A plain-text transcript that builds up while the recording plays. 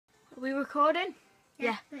we recording?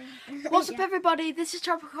 Yeah. What's up, everybody? This is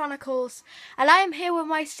Tropical Chronicles, and I am here with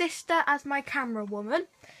my sister as my camera woman.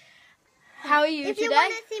 How are you if today? If you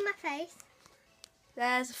want to see my face.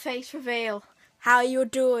 There's a face reveal. How are you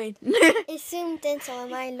doing? It's zoomed in, so I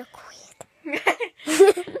might look weird.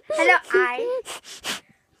 Hello,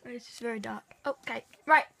 It's just very dark. Okay,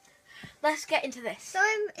 right. Let's get into this. So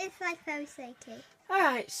it's like very shaky.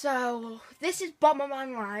 Alright, so this is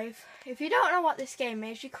Bomberman Live. If you don't know what this game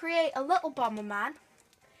is, you create a little Bomberman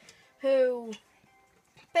who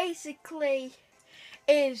basically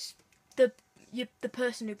is the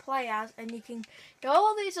person who play as, and you can get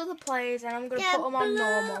all these other players, and I'm going to put them on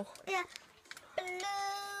normal. Yeah, blue.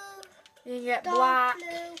 You can get Dark black,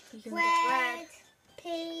 blue, you can red, get red,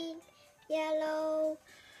 pink, yellow,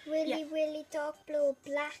 really dark blue,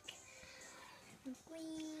 black,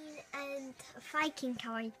 green, and a Viking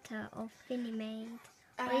character of Finny made.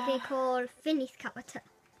 What they call Finny's character.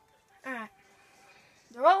 Alright.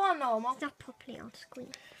 They're all on normal. It's not properly on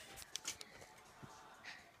screen.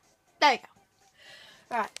 There you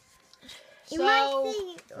go. Right. You So, might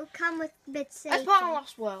think it'll come with a bit shaky. let's put on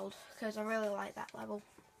Lost World, because I really like that level.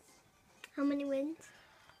 How many wins?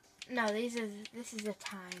 No, this is a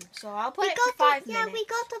time. So I'll put it for 5 minutes. Yeah, we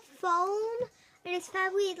got a phone, and it's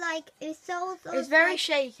very It's very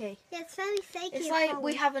shaky. Yeah, it's very shaky. It's like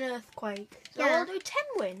we have an earthquake. So Yeah. we'll do 10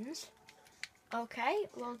 wins. Okay,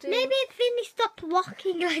 we'll do. Maybe if Vinny stopped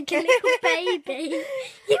walking like a little baby.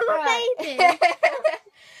 You a baby.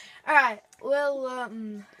 Alright, we'll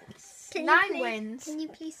 9 wins. Can you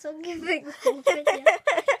please stop giving the full video?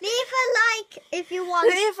 Leave a like if you want.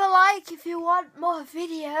 Leave a like if you want more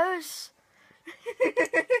videos.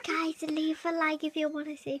 Guys, leave a like if you want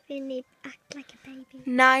to see Vinny act like a baby.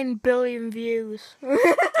 9 billion views.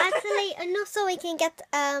 Actually, and also we can get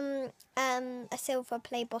a silver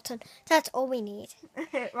play button. That's all we need.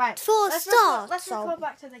 Right. For a start. Let's go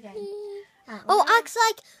back to the game. Oh,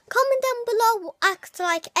 comment down below. Act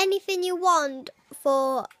like anything you want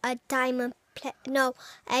for a diamond play. No,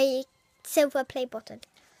 a silver play button.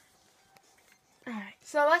 Alright,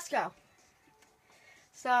 so let's go.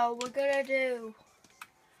 So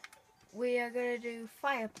we are gonna do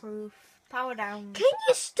fireproof, power down. Can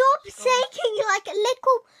you stop shaking like a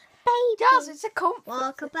little baby? Jazz, it's a comfort.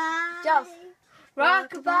 Rockabye. Jazz.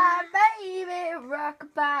 Rockabye, baby,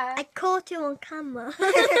 rockabye. I caught you on camera.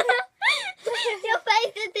 Your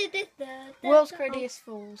face did this. World's Craziest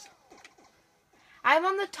Fools. I'm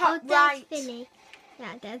on the top right. That's Vinny.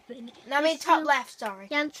 Yeah, that's Vinny. No, I mean top left, sorry.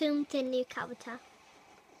 Yeah, I'm zoomed in new character.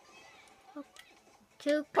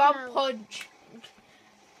 Too Bomb close. punch.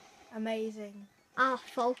 Amazing. Ah,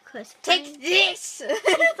 focus. Take this!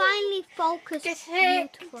 You finally focused Just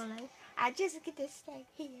hit. beautifully. I just get to stay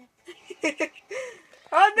here.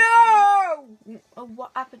 Oh no! Oh,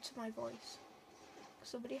 what happened to my voice?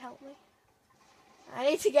 Somebody help me. I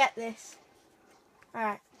need to get this.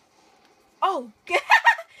 Alright. Oh! He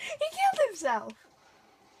killed himself!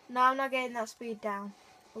 No, I'm not getting that speed down.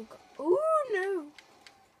 Oh, God. Ooh, no.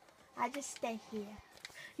 I just stay here.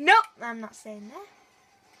 Nope, I'm not staying there.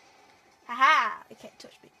 Haha! You can't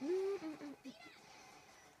touch me.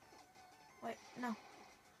 Wait, no.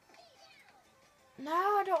 No,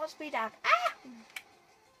 I don't want to speed down. Ah!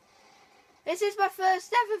 This is my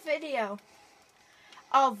first ever video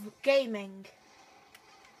of gaming,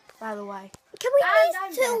 by the way. Can we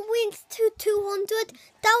please win to 200?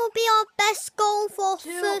 That would be our best goal for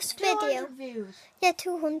first video. 200 views. Yeah,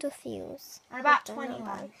 200 views. And about 20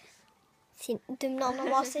 likes. See, do none of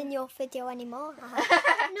us in your video anymore.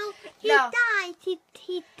 No, he No. died.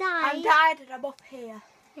 He died. I'm died and I'm up here.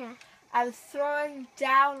 Yeah. I'm throwing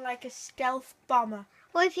down like a stealth bomber.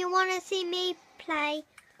 Well, if you want to see me play,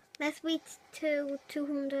 let's wait to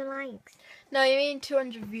 200 likes. No, you mean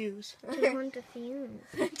 200 views. 200 views.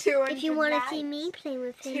 200 If you want to likes. see me play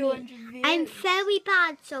with him, 200 views. I'm very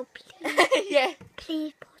bad, so please, Yeah.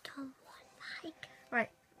 please put on 1 like. Right.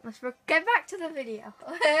 Let's get back to the video.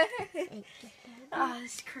 Oh,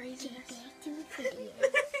 this is crazy.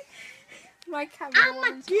 My camera On my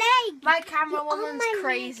woman's, leg. my camera You on woman's my leg.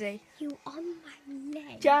 crazy. You on my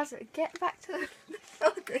leg. Jazz, get back to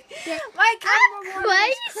the Yeah. My camera I'm woman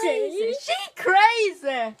is crazy. crazy. She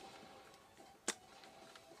crazy.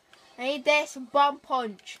 I need this bomb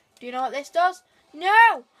punch. Do you know what this does?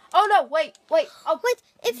 No. Oh no, wait. Oh. Wait,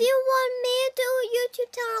 if you want me to do a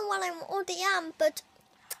YouTube channel, well, I'm already am, but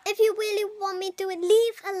if you really want me to do it,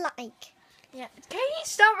 leave a like. Yeah. Can you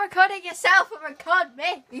stop recording yourself and record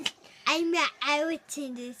me? I'm out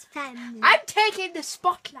in this family. I'm taking the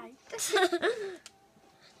spotlight. So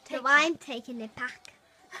I'm taking it back.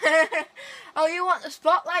 Oh, you want the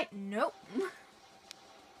spotlight? Nope.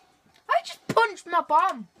 pushed my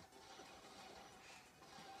bomb.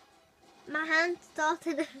 My hand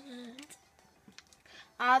started to hurt.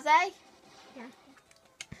 Are they?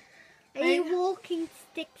 Yeah. Are you walking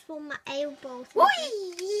sticks from my elbows?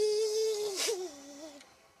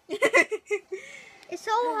 It's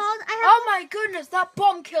so hard. Oh my goodness, that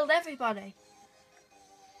bomb killed everybody.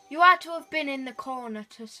 You had to have been in the corner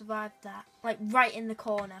to survive that. Like, right in the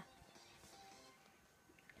corner.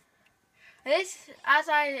 This, as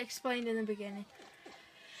I explained in the beginning,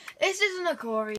 this isn't a gory